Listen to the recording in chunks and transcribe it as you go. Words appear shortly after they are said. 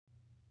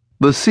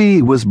The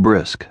sea was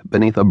brisk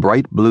beneath a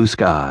bright blue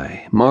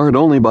sky, marred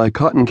only by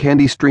cotton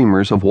candy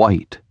streamers of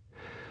white.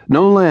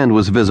 No land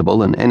was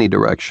visible in any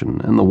direction,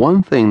 and the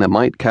one thing that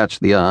might catch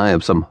the eye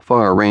of some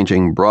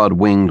far-ranging,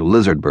 broad-winged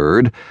lizard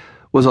bird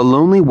was a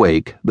lonely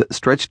wake that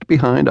stretched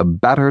behind a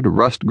battered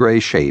rust-gray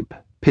shape,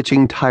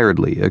 pitching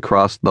tiredly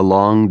across the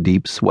long,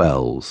 deep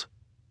swells.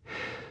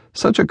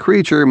 Such a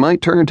creature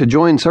might turn to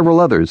join several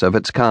others of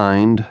its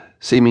kind,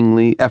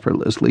 seemingly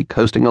effortlessly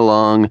coasting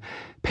along,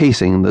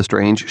 pacing the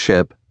strange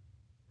ship.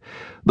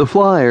 The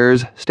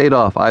flyers stayed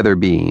off either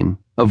beam,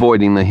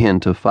 avoiding the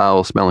hint of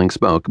foul-smelling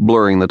smoke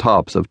blurring the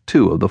tops of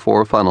 2 of the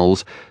 4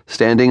 funnels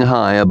standing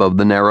high above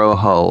the narrow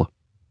hull.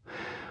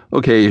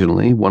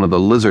 Occasionally, one of the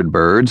lizard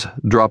birds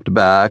dropped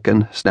back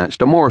and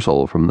snatched a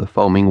morsel from the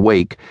foaming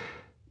wake,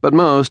 but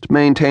most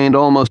maintained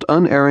almost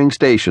unerring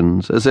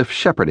stations as if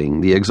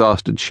shepherding the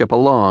exhausted ship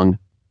along.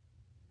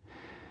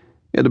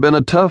 It had been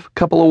a tough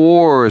couple of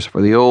wars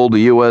for the old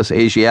U.S.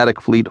 Asiatic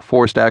Fleet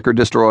 4-stacker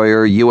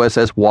destroyer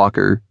USS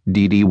Walker,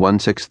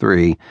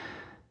 DD-163.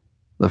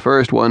 The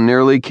first one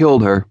nearly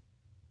killed her.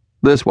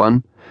 This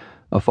one,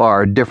 a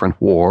far different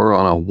war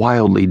on a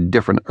wildly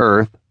different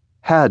Earth,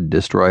 had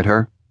destroyed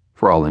her,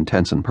 for all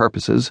intents and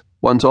purposes,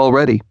 once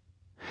already.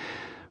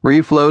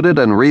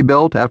 Refloated and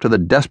rebuilt after the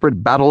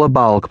desperate Battle of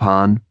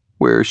Balkpan,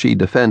 where she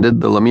defended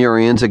the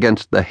Lemurians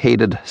against the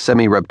hated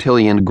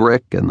semi-reptilian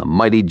Grick and the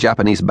mighty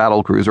Japanese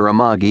battlecruiser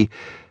Amagi,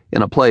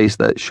 in a place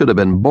that should have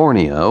been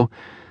Borneo,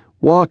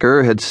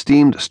 Walker had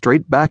steamed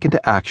straight back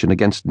into action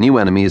against new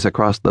enemies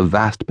across the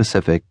vast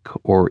Pacific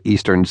or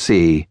Eastern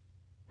Sea.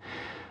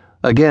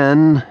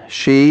 Again,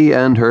 she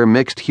and her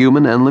mixed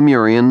human and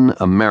Lemurian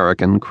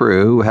American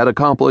crew had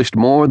accomplished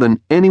more than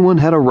anyone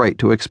had a right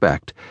to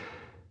expect,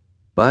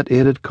 but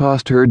it had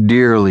cost her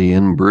dearly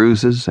in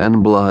bruises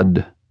and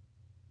blood.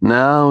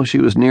 Now she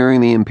was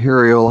nearing the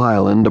imperial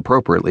island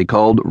appropriately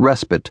called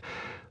Respite,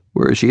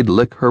 where she'd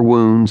lick her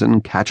wounds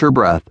and catch her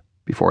breath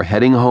before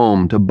heading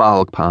home to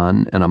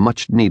Balkpan and a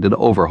much-needed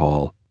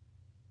overhaul.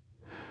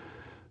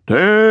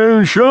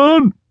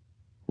 "Attention!"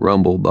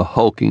 rumbled the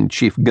hulking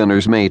chief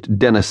gunner's mate,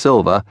 Dennis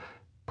Silva,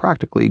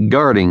 practically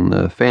guarding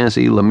the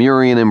fancy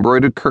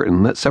Lemurian-embroidered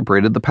curtain that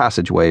separated the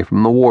passageway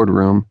from the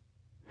wardroom.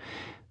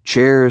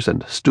 Chairs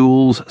and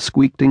stools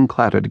squeaked and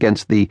clattered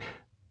against the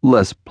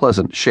less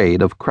pleasant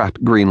shade of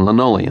cracked green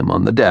linoleum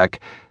on the deck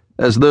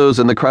as those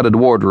in the crowded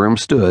wardroom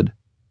stood.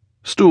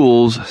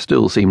 Stools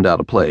still seemed out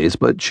of place,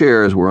 but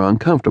chairs were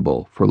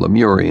uncomfortable for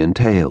Lemurian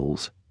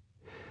tales.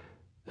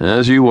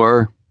 "As you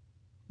were,"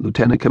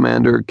 Lieutenant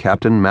Commander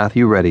Captain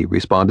Matthew Reddy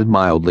responded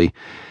mildly,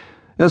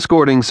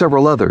 escorting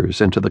several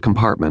others into the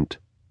compartment.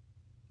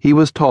 He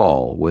was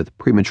tall, with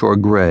premature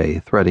gray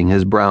threading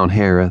his brown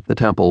hair at the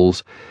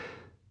temples.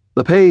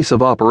 The pace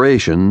of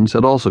operations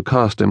had also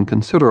cost him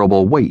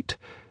considerable weight,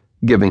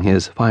 giving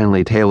his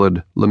finely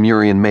tailored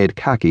Lemurian-made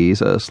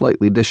khakis a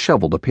slightly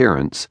disheveled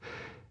appearance.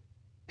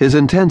 His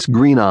intense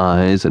green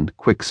eyes and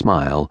quick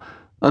smile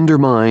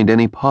undermined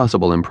any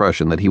possible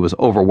impression that he was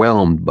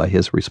overwhelmed by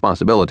his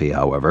responsibility,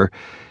 however.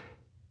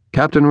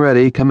 Captain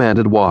Reddy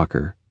commanded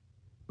Walker,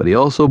 but he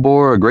also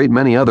bore a great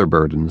many other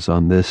burdens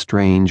on this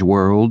strange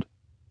world.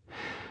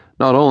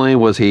 Not only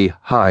was he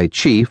High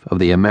Chief of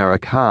the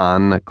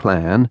American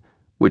clan,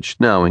 which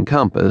now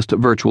encompassed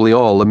virtually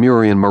all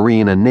Lemurian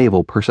marine and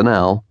naval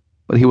personnel,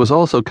 but he was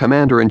also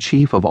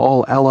Commander-in-Chief of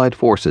all Allied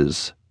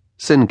forces,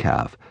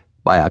 SINCAF,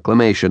 by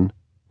acclamation,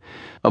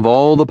 of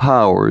all the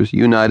powers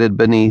united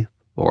beneath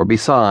or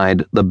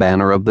beside the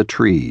banner of the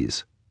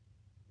trees.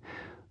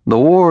 The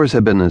wars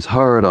had been as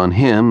hard on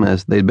him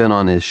as they'd been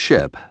on his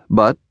ship,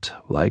 but,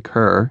 like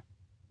her,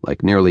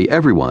 like nearly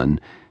everyone,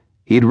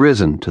 he'd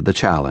risen to the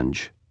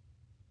challenge.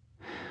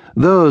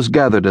 Those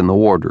gathered in the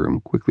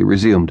wardroom quickly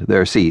resumed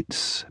their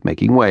seats,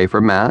 making way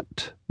for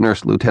Matt,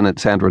 Nurse Lieutenant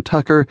Sandra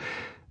Tucker,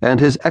 and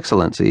His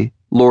Excellency,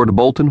 Lord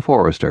Bolton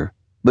Forrester,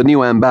 the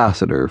new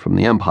ambassador from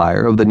the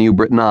Empire of the New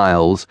Britain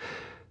Isles,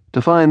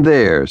 to find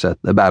theirs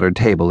at the battered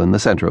table in the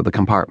center of the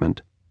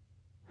compartment.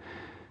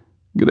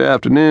 "Good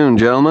afternoon,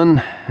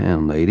 gentlemen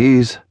and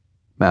ladies,"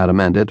 Matt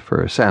amended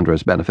for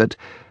Sandra's benefit,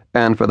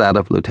 and for that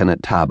of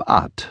Lieutenant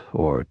Tab-At,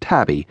 or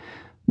Tabby,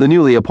 the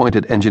newly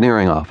appointed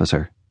engineering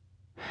officer.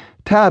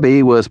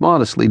 Tabby was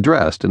modestly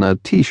dressed in a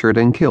t-shirt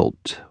and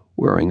kilt.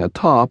 Wearing a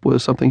top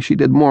was something she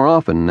did more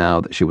often now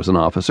that she was an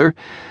officer,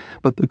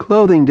 but the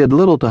clothing did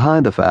little to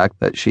hide the fact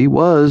that she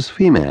was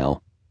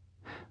female.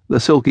 The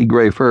silky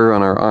gray fur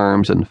on her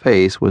arms and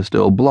face was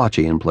still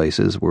blotchy in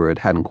places where it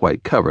hadn't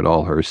quite covered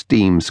all her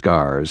steam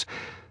scars,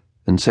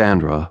 and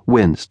Sandra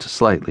winced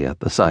slightly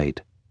at the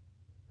sight.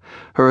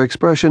 Her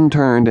expression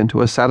turned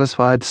into a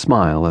satisfied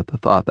smile at the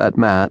thought that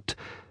Matt,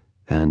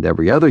 and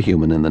every other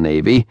human in the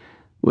Navy,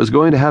 was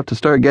going to have to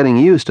start getting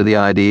used to the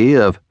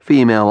idea of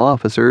female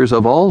officers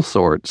of all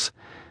sorts.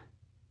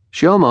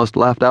 She almost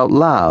laughed out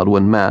loud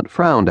when Matt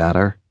frowned at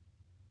her.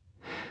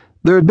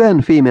 There had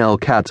been female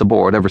cats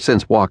aboard ever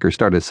since Walker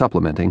started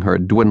supplementing her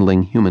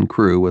dwindling human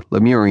crew with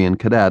Lemurian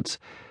cadets.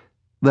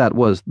 That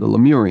was the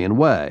Lemurian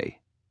way,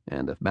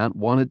 and if Matt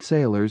wanted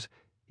sailors,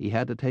 he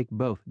had to take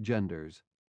both genders.